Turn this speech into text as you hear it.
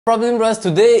PropertyLimBrothers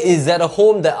today is at a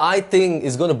home that I think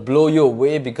is going to blow you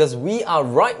away because we are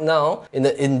right now in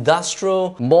an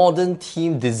industrial, modern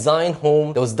theme design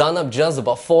home that was done up just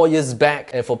about 4 years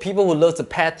back. And for people who love the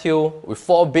patio with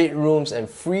 4 bedrooms and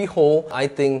freehold, I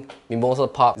think Mimosa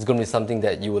Park is going to be something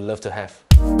that you would love to have.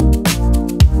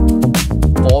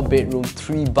 4 bedroom,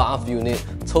 3 bath unit,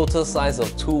 total size of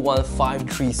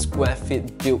 2153 square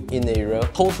feet built-in area,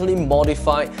 totally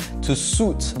modified to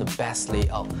suit the best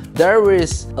layout. There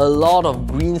is a lot of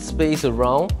green space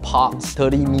around, parks,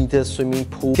 30-meter swimming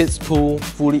pool, kids pool,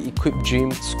 fully equipped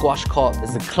gym, squash court.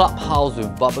 There's a clubhouse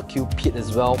with barbecue pit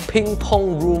as well, ping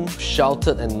pong room,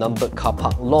 sheltered and numbered car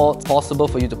park lots, possible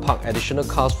for you to park additional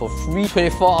cars for free,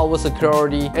 24-hour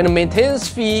security, and the maintenance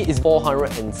fee is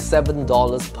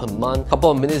 $407 per month.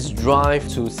 Couple of minutes drive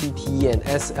to CTE and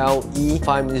SLE,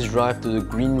 5 minutes drive to the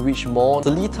Greenwich Mall.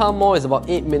 Seletar Mall is about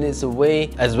 8 minutes away,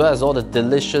 as well as all the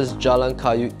delicious Jalan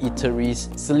Kayu eateries.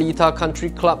 Seletar Country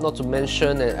Club, not to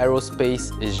mention, and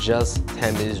Aerospace is just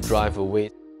 10 minutes drive away.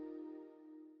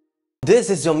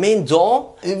 This is your main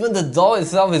door. Even the door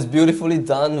itself is beautifully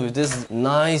done with this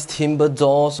nice timber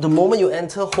doors. The moment you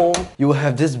enter home, you will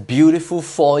have this beautiful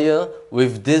foyer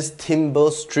with this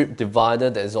timber strip divider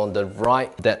that is on the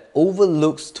right that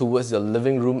overlooks towards your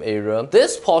living room area.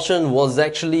 This portion was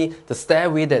actually the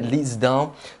stairway that leads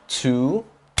down to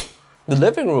the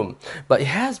living room, but it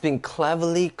has been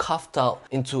cleverly carved out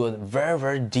into a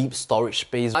very deep storage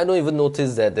space. I don't even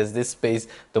notice that there's this space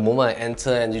the moment I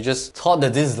enter, and you just thought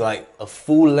that this is like a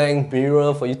full-length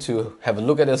mirror for you to have a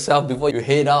look at yourself before you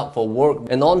head out for work.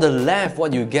 And on the left,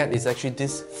 what you get is actually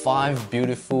these 5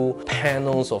 beautiful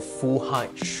panels of full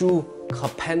height shoe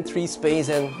carpentry space,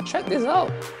 and check this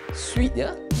out. Sweet,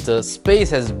 yeah? The space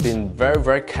has been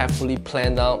very carefully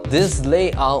planned out. This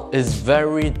layout is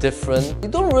very different. You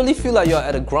don't really feel like you're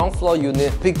at a ground floor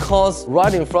unit because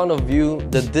right in front of you,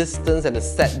 the distance and the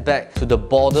setback to the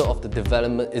border of the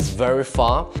development is very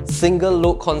far. Single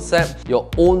load concept, your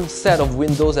own set of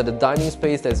windows at the dining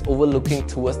space that's overlooking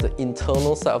towards the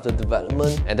internal side of the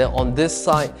development. And then on this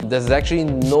side, there's actually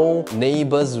no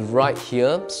neighbors right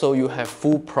here, so you have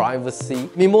full privacy.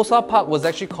 Mimosa Park was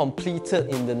actually completed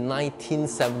in the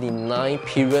 1979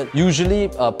 period. Usually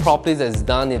properties that's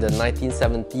done in the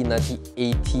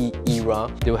 1970-1980 era,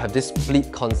 they will have this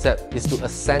split concept, is to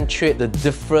accentuate the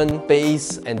different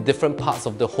base and different parts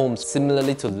of the home,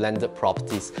 similarly to landed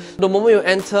properties. The moment you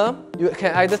enter, you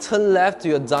can either turn left to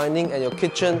your dining and your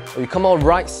kitchen, or you come out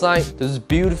right side to this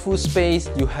beautiful space.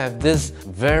 You have this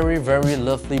very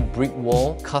lovely brick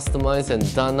wall, customized and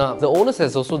done up. The owners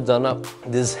has also done up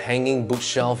this hanging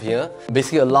bookshelf here.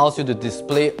 Basically allows you to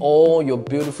display all your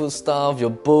beautiful stuff. Your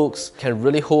books can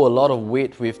really hold a lot of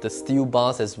weight with the steel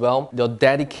bars as well. Your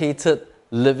dedicated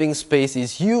living space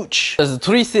is huge. There's a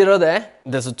 3-seater there.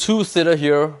 There's a 2-seater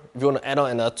here. If you want to add on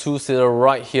another 2-seater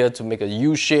right here to make a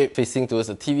U shape facing towards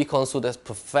the TV console, that's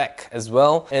perfect as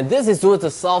well. And this is towards the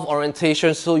south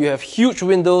orientation, so you have huge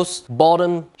windows,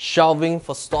 bottom shelving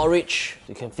for storage.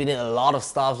 You can fit in a lot of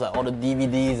stuff like all the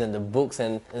DVDs and the books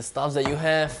and stuff that you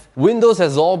have. Windows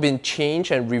has all been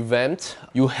changed and revamped.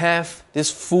 You have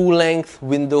this full-length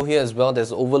window here as well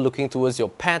that's overlooking towards your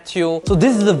patio. So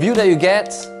this is the view that you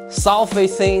get. South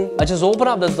facing. I just open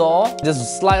up the door,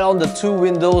 just slide on the 2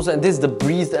 windows, and this is the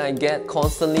breeze that I get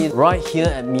constantly. Right here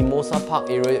at Mimosa Park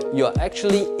area, you're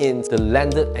actually in the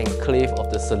landed enclave of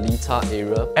the Seletar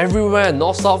area. Everywhere,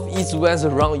 north, south, east, west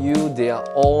around you, they are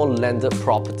all landed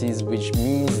properties, which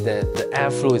means that the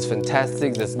airflow is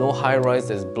fantastic. There's no high-rise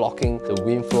that's blocking the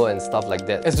wind flow and stuff like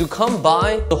that. As you come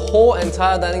by, the whole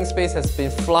entire dining space has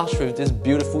been flushed with this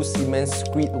beautiful cement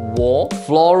screed wall.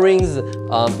 Floorings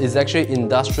is actually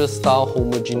industrial style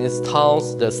homogeneous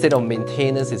tiles. The state of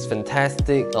maintenance is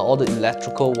fantastic. All the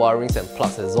electrical wirings and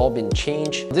plugs has all been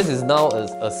changed. This is now a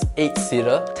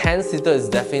 8-seater. 10-seater is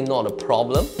definitely not a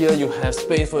problem. Here you have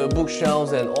space for your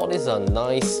bookshelves, and all these are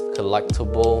nice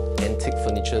collectible antique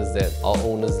furnitures that our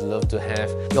owners love to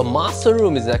have. Your master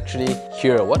room is actually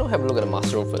here. Why don't we have a look at the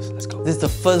master room first? Let's go. This is the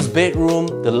first bedroom,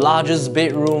 the largest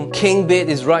bedroom. King bed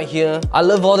is right here. I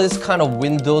love all these kind of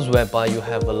windows whereby you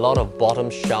have a lot of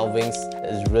bottom shelvings that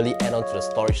is really add on to the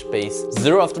storage space.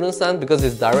 Zero afternoon sun because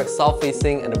it's direct south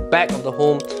facing, and the back of the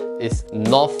home is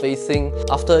north facing.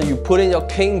 After you put in your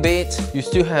king bed, you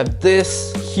still have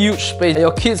this huge space.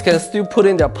 Your kids can still put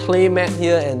in their play mat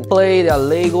here and play their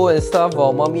Lego and stuff,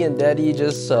 while mommy and daddy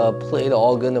just play the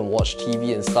organ and watch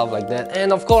TV and stuff like that.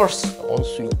 And of course,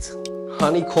 ensuite.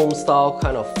 Honeycomb style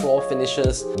kind of floor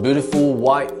finishes, beautiful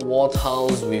white wall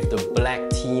tiles with the black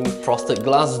theme, frosted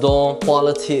glass door.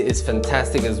 Quality is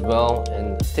fantastic as well,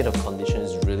 and state of condition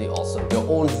is really awesome. Your your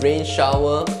own rain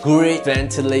shower, great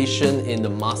ventilation in the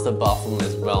master bathroom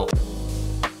as well.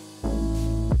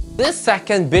 This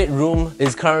second bedroom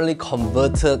is currently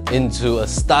converted into a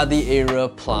study area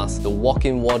plus the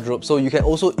walk-in wardrobe, so you can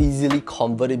also easily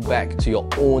convert it back to your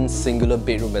own singular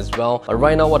bedroom as well. But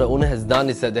right now what the owner has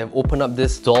done is that they have opened up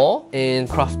this door and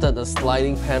crafted a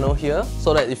sliding panel here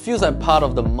so that it feels like part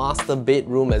of the master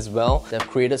bedroom as well. They have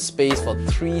created space for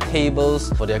 3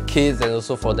 tables for their kids and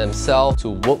also for themselves to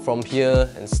work from here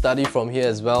and study from here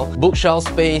as well. Bookshelf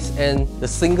space, and the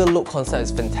single look concept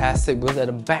is fantastic because at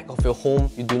the back of your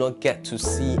home you do not get to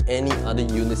see any other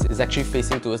units. It's actually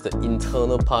facing towards the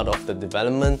internal part of the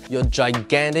development. Your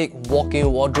gigantic walk-in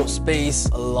wardrobe space,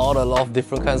 a lot of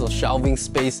different kinds of shelving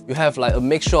space. You have like a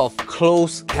mixture of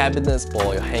closed cabinets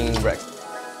for your hanging racks.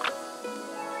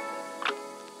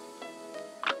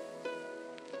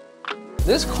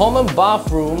 This common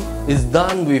bathroom is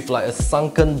done with like a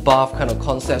sunken bath kind of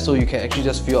concept, so you can actually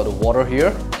just fill out the water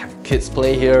here. Kids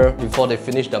play here before they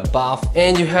finish the bath.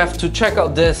 And you have to check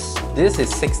out this. This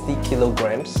is 60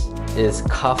 kilograms. It's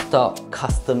carved out,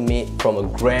 custom made from a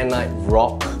granite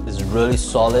rock. It's really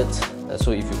solid.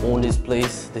 So if you own this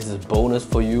place, this is a bonus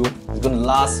for you. It's going to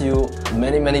last you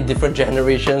many different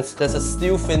generations. There's a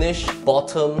steel finish,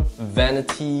 bottom,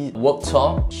 vanity,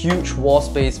 worktop, huge wall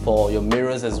space for your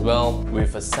mirrors as well,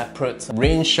 with a separate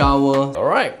rain shower.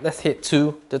 Alright, let's head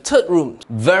to the third room.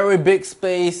 Very big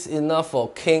space, enough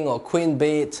for king or queen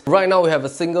bed. Right now we have a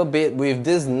single bed with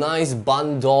this nice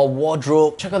bun door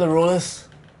wardrobe. Check out the rollers.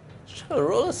 Check out the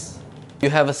rollers. You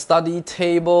have a study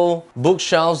table,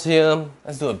 bookshelves here.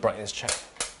 Let's do a brightness check.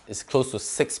 It's close to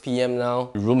 6 PM now.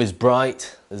 The room is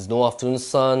bright. There's no afternoon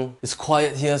sun. It's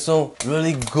quiet here, so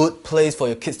really good place for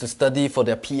your kids to study for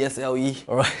their PSLE.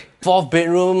 Alright. Fourth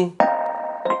bedroom.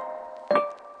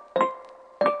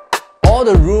 All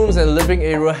the rooms and living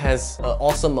area has an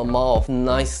awesome amount of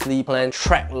nicely planned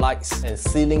track lights and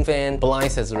ceiling fan.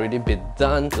 Blinds has already been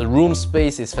done. The room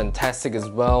space is fantastic as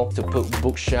well to put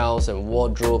bookshelves and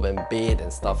wardrobe and bed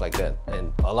and stuff like that.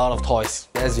 And a lot of toys.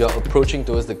 As you're approaching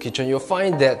towards the kitchen, you'll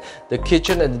find that the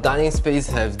kitchen and the dining space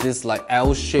have this like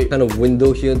L-shaped kind of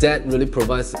window here. That really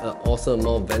provides an awesome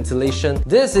amount of ventilation.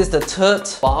 This is the third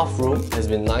bathroom. It's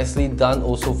been nicely done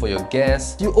also for your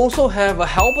guests. You also have a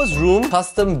helper's room,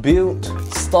 custom built.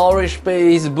 Storage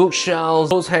space,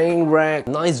 bookshelves, clothes hanging rack,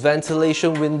 nice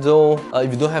ventilation window.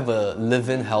 If you don't have a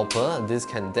live-in helper, this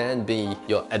can then be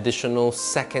your additional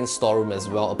second storeroom as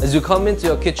well. As you come into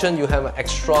your kitchen, you have an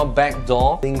extra back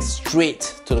door leading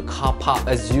straight to the car park.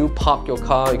 As you park your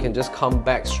car, you can just come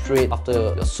back straight after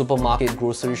your supermarket,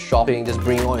 grocery shopping, just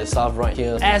bring all your stuff right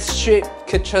here. S-shaped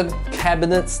kitchen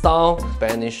cabinet style,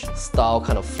 Spanish style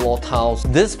kind of floor tiles.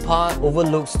 This part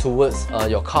overlooks towards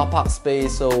your car park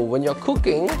space, so when you're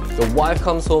cooking, your wife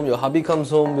comes home, your hubby comes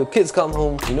home, your kids come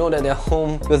home, you know that they're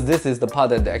home because this is the part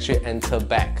that they actually enter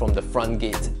back from the front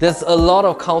gate. There's a lot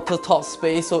of countertop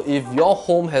space, so if your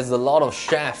home has a lot of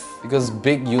chef, because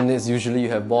big units usually you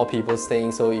have more people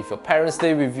staying, so if your parents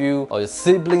stay with you or your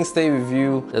siblings stay with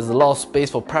you, there's a lot of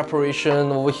space for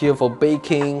preparation over here for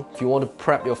baking. If you want to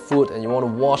prep your food and you want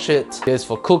to wash it, here's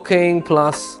for cooking,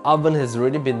 plus oven has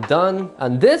already been done.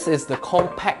 And this is the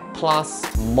compact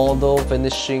plus model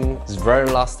finishing. It's very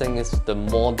lasting. It's the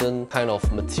modern kind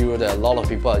of material that a lot of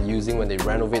people are using when they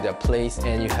renovate their place.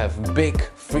 And you have big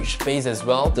fridge space as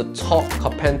well. The top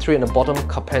carpentry and the bottom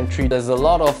carpentry. There's a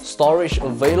lot of storage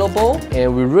available,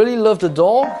 and we really love the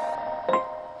door.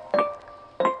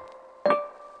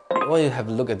 I want you to have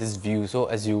a look at this view. So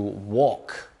as you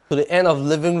walk to the end of the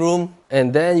living room,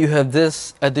 and then you have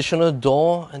this additional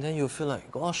door, and then you feel like,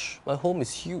 gosh, my home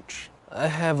is huge. I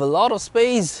have a lot of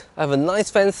space. I have a nice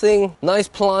fencing, nice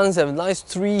plants, I have nice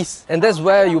trees. And that's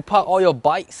where you park all your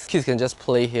bikes. Kids can just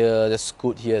play here, just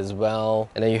scoot here as well.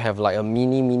 And then you have like a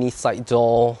mini side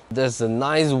door. There's a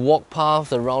nice walk path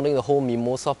surrounding the whole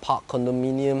Mimosa Park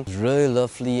condominium. It's really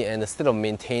lovely, and the state of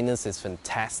maintenance is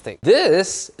fantastic.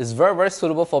 This is very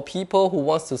suitable for people who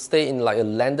wants to stay in like a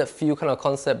landed feel kind of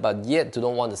concept, but yet do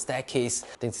not want a staircase.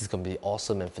 I think this is going to be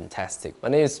awesome and fantastic. My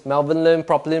name is Melvin Lim,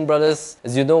 PropertyLimBrothers.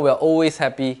 As you know, we are always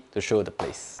happy to show the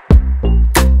place.